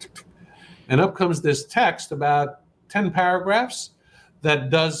 And up comes this text, about 10 paragraphs, that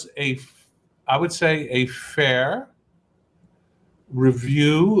does I would say, a fair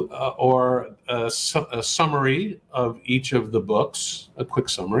review or a summary of each of the books, a quick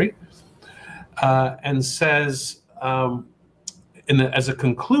summary, and says, as a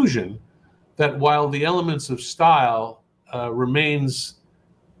conclusion, that while The Elements of Style remains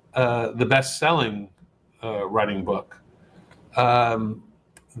the best-selling writing book,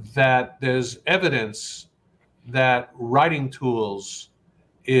 that there's evidence that writing tools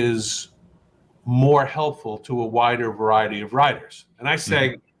is more helpful to a wider variety of writers. And I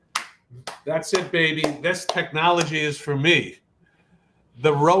say, that's it, baby. This technology is for me.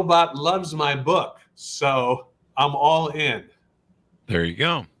 The robot loves my book, so I'm all in. There you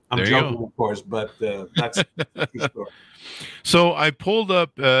go. I'm joking, of course, but that's the story. So I pulled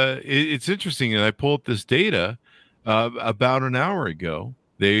up, it's interesting that I pulled up this data about an hour ago.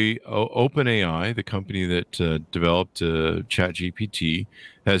 They, OpenAI, the company that developed ChatGPT,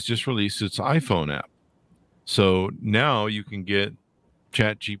 has just released its iPhone app. So now you can get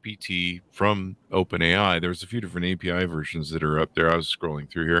ChatGPT from OpenAI. There's a few different API versions that are up there. I was scrolling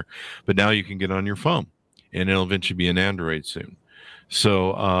through here, but now you can get on your phone, and it'll eventually be an Android soon.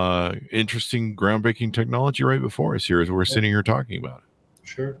 So interesting, groundbreaking technology right before us here as we're sitting here talking about it.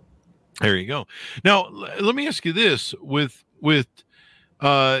 Sure. There you go. Now, let me ask you this: with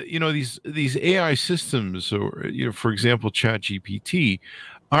these AI systems, or for example, ChatGPT,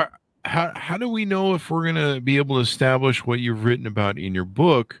 how do we know if we're going to be able to establish what you've written about in your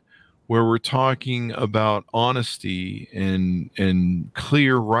book, where we're talking about honesty and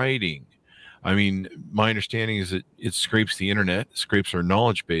clear writing? I mean, my understanding is that it scrapes the internet, scrapes our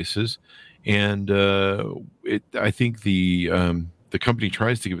knowledge bases, and I think the company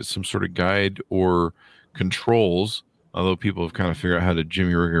tries to give it some sort of guide or controls, although people have kind of figured out how to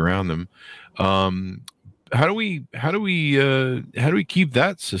jimmy rig around them. How do we keep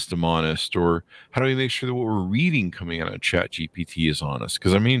that system honest, or how do we make sure that what we're reading coming out of ChatGPT is honest?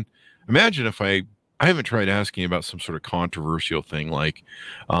 Because I mean, imagine if I haven't tried asking about some sort of controversial thing like,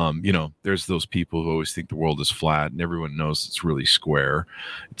 there's those people who always think the world is flat, and everyone knows it's really square.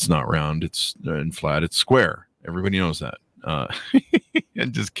 It's not round, it's and flat, it's square. Everybody knows that.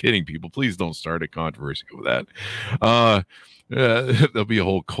 And just kidding, people. Please don't start a controversy with that. There'll be a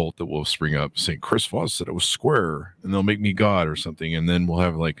whole cult that will spring up saying Chris Voss said it was square, and they'll make me God or something, and then we'll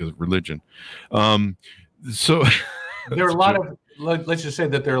have like a religion. So there are a lot of, let's just say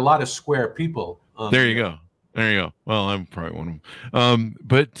that there are a lot of square people. There you go. There you go. Well, I'm probably one of them.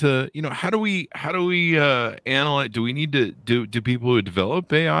 But how do we analyze? Do we need to do people who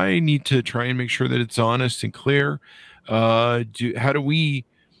develop AI need to try and make sure that it's honest and clear? How do we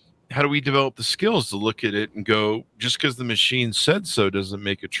develop the skills to look at it and go, just because the machine said so doesn't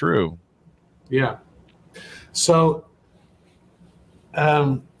make it true? Yeah. So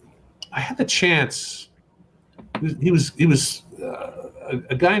I had the chance. He was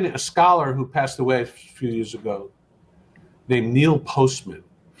a guy, a scholar who passed away a few years ago, named Neil Postman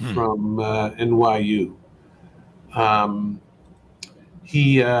from NYU.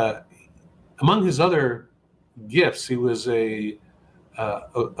 He, among his other gifts, he was a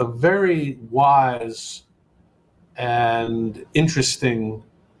very wise and interesting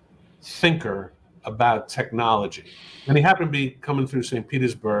thinker about technology. And he happened to be coming through St.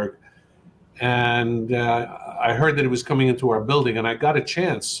 Petersburg, and I heard that he was coming into our building, and I got a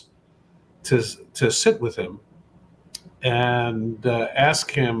chance to sit with him and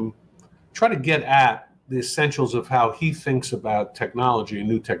ask him, try to get at the essentials of how he thinks about technology and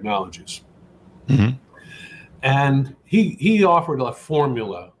new technologies. Mm-hmm. And he offered a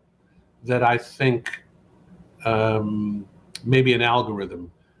formula that I think, maybe an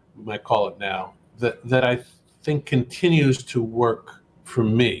algorithm, we might call it now, that I think continues to work for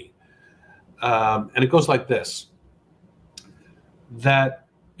me. And it goes like this, that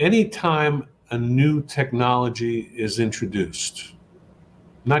anytime a new technology is introduced,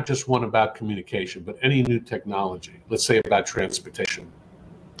 not just one about communication, but any new technology, let's say about transportation,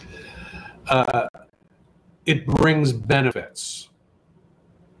 it brings benefits.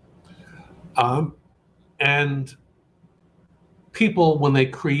 And people, when they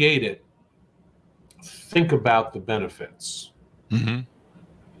create it, think about the benefits. Mm-hmm.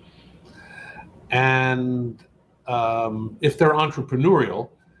 And if they're entrepreneurial,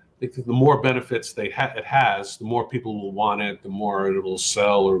 they think the more benefits it has, the more people will want it, the more it will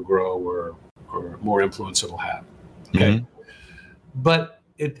sell or grow, or more influence it'll have. Okay. Mm-hmm. But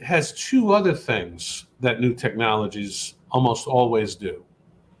it has two other things that new technologies almost always do.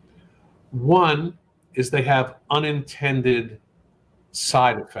 One is they have unintended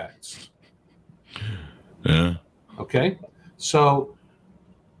side effects. Yeah. Okay. So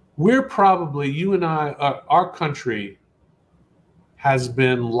we're probably, you and I, our country has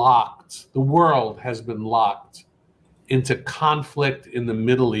been locked, the world has been locked into conflict in the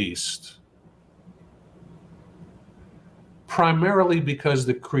Middle East, primarily because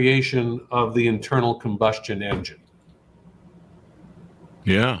the creation of the internal combustion engine.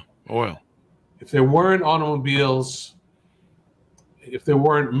 Yeah. Oil. If there weren't automobiles, if there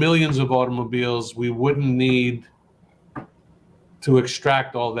weren't millions of automobiles, we wouldn't need to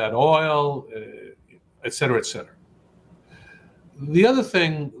extract all that oil, et cetera, et cetera. The other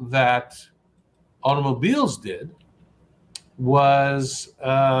thing that automobiles did was,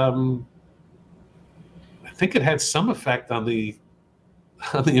 I think it had some effect on the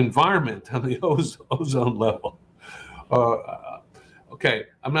environment, on the ozone level. Okay,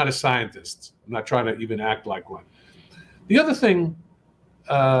 I'm not a scientist. I'm not trying to even act like one. The other thing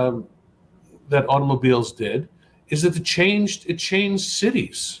that automobiles did is that it changed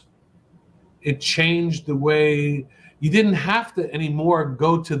cities. It changed the way you didn't have to anymore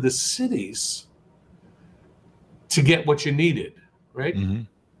go to the cities to get what you needed, right? Mm-hmm.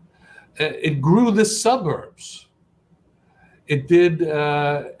 It grew the suburbs. It did,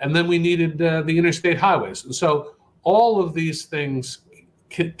 and then we needed the interstate highways. And so all of these things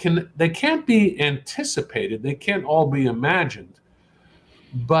they can't be anticipated. They can't all be imagined,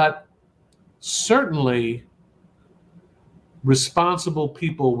 but certainly responsible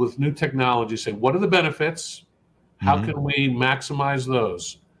people with new technology say, what are the benefits? How Mm-hmm. can we maximize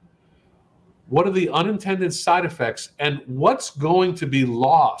those? What are the unintended side effects? And what's going to be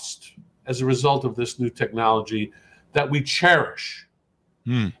lost as a result of this new technology that we cherish?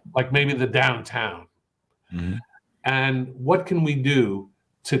 Like maybe the downtown. Mm-hmm. And what can we do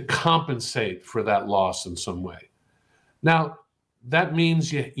to compensate for that loss in some way? Now, that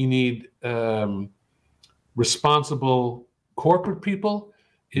means you need responsible corporate people.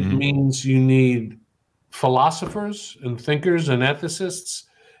 It Mm-hmm. means you need philosophers and thinkers and ethicists.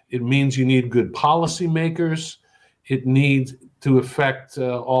 It means you need good policymakers. It needs to affect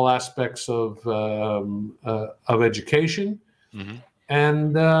all aspects of education. Mm-hmm.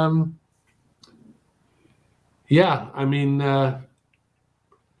 And yeah, I mean,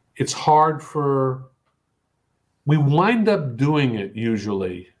 it's hard we wind up doing it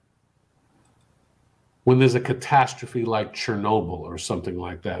usually when there's a catastrophe like Chernobyl or something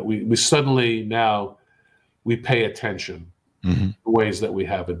like that. We suddenly now we pay attention Mm-hmm. in ways that we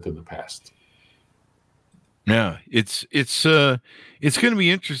haven't in the past. Yeah, it's going to be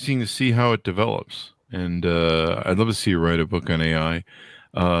interesting to see how it develops, and I'd love to see you write a book on AI.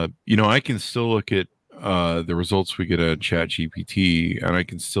 I can still look at the results we get at ChatGPT, and I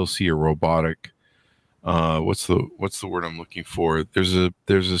can still see a robotic. What's the word I'm looking for? There's a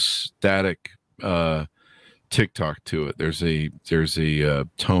static TikTok to it. There's a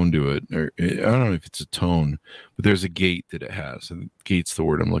tone to it, or I don't know if it's a tone, but there's a gait that it has, and gait's the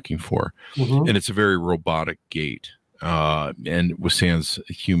word I'm looking for. Mm-hmm. And it's a very robotic gait, and withstands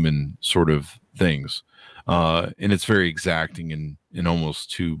human sort of things, and it's very exacting and almost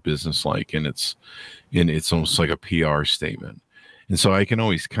too businesslike, and it's almost like a PR statement. And so I can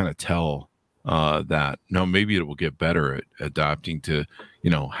always kind of tell that now maybe it will get better at adapting to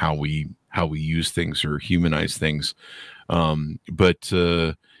how we use things or humanize things. But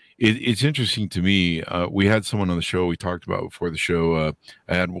it's interesting to me. We had someone on the show we talked about before the show.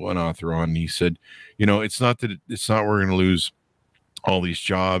 I had one author on, and he said, it's not we're going to lose all these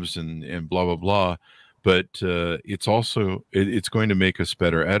jobs and blah, blah, blah, but it's also, it's going to make us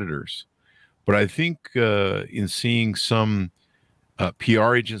better editors. But I think in seeing some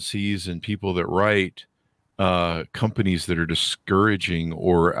PR agencies and people that write, companies that are discouraging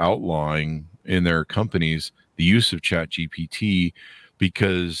or outlawing in their companies the use of ChatGPT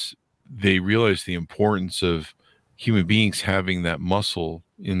because they realize the importance of human beings having that muscle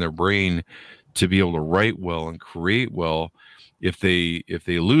in their brain to be able to write well and create well. If they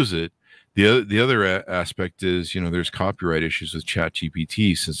lose it, the other aspect is, there's copyright issues with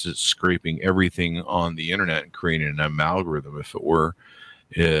ChatGPT since it's scraping everything on the internet and creating an algorithm,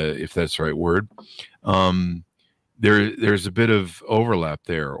 if that's the right word. There's a bit of overlap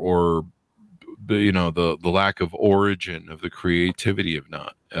there, or the lack of origin of the creativity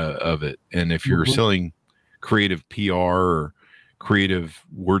of it. And if you're selling creative PR or creative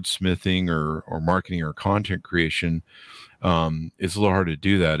wordsmithing or marketing or content creation, it's a little hard to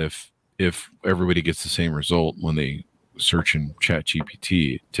do that if everybody gets the same result when they search in Chat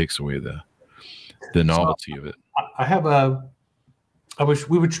GPT. It takes away the novelty of it.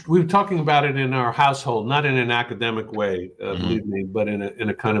 We were talking about it in our household, not in an academic way, believe me, but in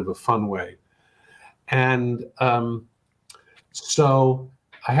a kind of a fun way. And so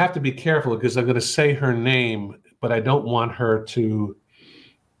I have to be careful because I'm going to say her name, but I don't want her to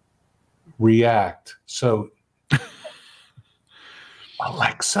react. So,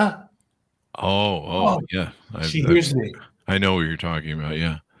 Alexa. Oh, yeah. She hears me. I know what you're talking about.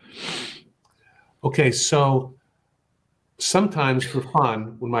 Yeah. Okay, so sometimes for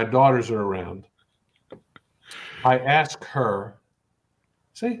fun, when my daughters are around, I ask her,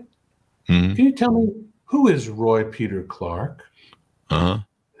 say, can you tell me who is Roy Peter Clark?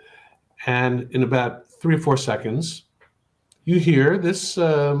 And in about 3 or 4 seconds, you hear this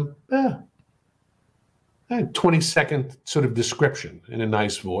 20-second sort of description in a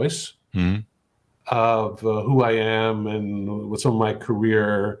nice voice of who I am and what some of my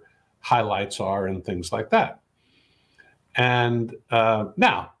career highlights are and things like that. And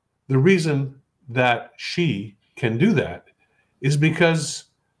now, the reason that she can do that is because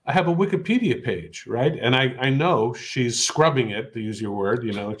I have a Wikipedia page, right? And I know she's scrubbing it, to use your word,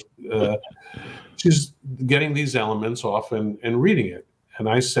 she's getting these elements off and reading it. And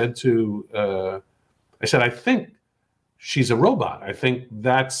I said I think she's a robot. I think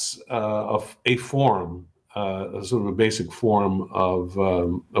that's a form, sort of a basic form of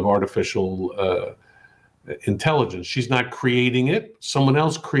artificial intelligence. She's not creating it. Someone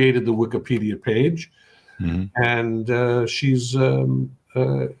else created the Wikipedia page, and she's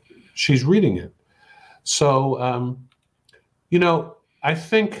reading it. So, I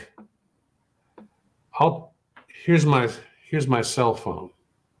think here's my cell phone.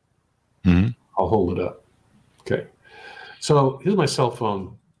 I'll hold it up. Okay. So here's my cell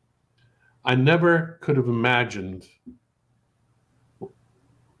phone. I never could have imagined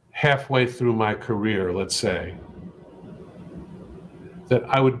halfway through my career, let's say, that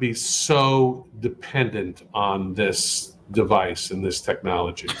I would be so dependent on this device and this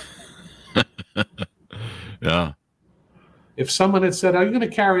technology. Yeah. If someone had said, are you going to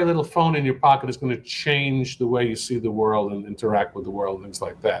carry a little phone in your pocket? It's going to change the way you see the world and interact with the world and things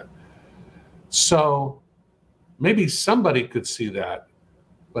like that. So maybe somebody could see that,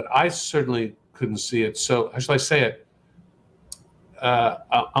 but I certainly couldn't see it. So how shall I say it?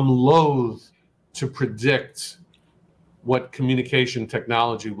 I'm loath to predict what communication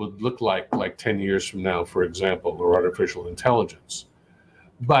technology would look like 10 years from now, for example, or artificial intelligence.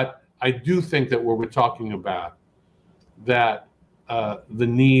 But I do think that what we're talking about, that the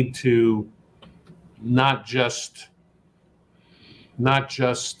need to not just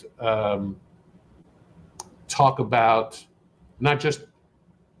talk about not just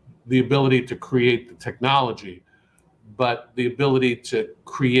the ability to create the technology, but the ability to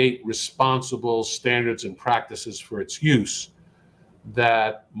create responsible standards and practices for its use,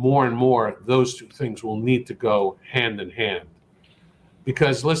 that more and more those two things will need to go hand in hand.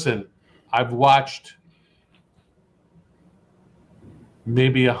 Because listen, I've watched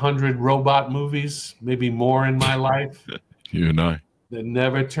maybe 100 robot movies, maybe more in my life. You and I. That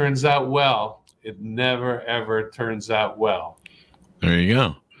never turns out well. It never, ever turns out well. There you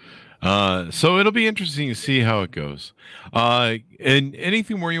go. So it'll be interesting to see how it goes. And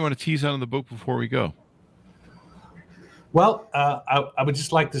anything more you want to tease out of the book before we go? Well, I would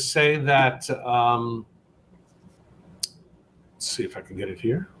just like to say that, let's see if I can get it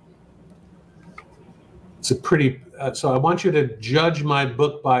here. It's a pretty, so I want you to judge my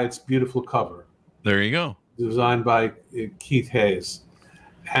book by its beautiful cover. There you go. Designed by Keith Hayes.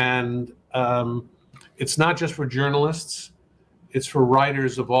 And it's not just for journalists. It's for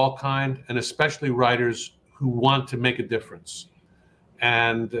writers of all kind, and especially writers who want to make a difference.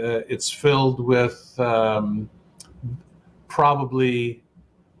 And it's filled with probably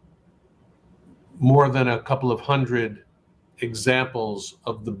more than a couple of hundred examples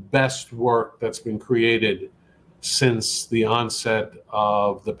of the best work that's been created since the onset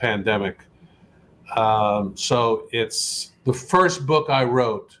of the pandemic. So it's the first book I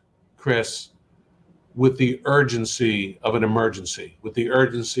wrote, Chris, with the urgency of an emergency, with the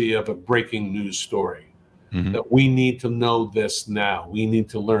urgency of a breaking news story, that we need to know this now. We need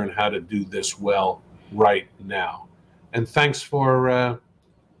to learn how to do this well right now. And thanks for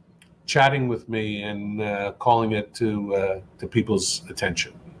chatting with me and calling it to people's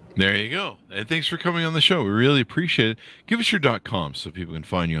attention. There you go. And thanks for coming on the show. We really appreciate it. Give us your .com so people can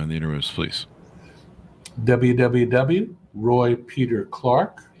find you on the interwebs, please.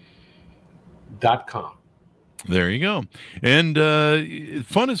 www.roypeterclark.com. There you go. And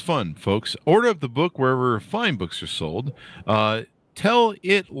fun is fun, folks. Order up the book wherever fine books are sold. Tell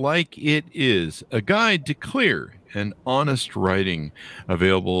It Like It Is, a guide to clear and honest writing,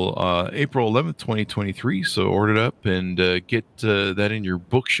 available April 11th, 2023. So order it up and get that in your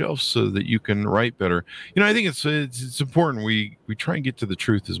bookshelf so that you can write better. I think it's important we try and get to the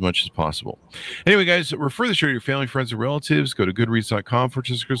truth as much as possible. Anyway, guys, refer the show to your family, friends, and relatives. Go to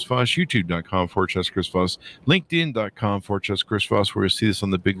goodreads.com/Chris Voss, youtube.com/Chris Voss, linkedin.com/Chris Voss, where you'll see this on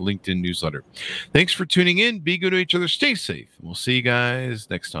the big LinkedIn newsletter. Thanks for tuning in. Be good to each other. Stay safe. We'll see you guys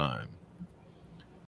next time.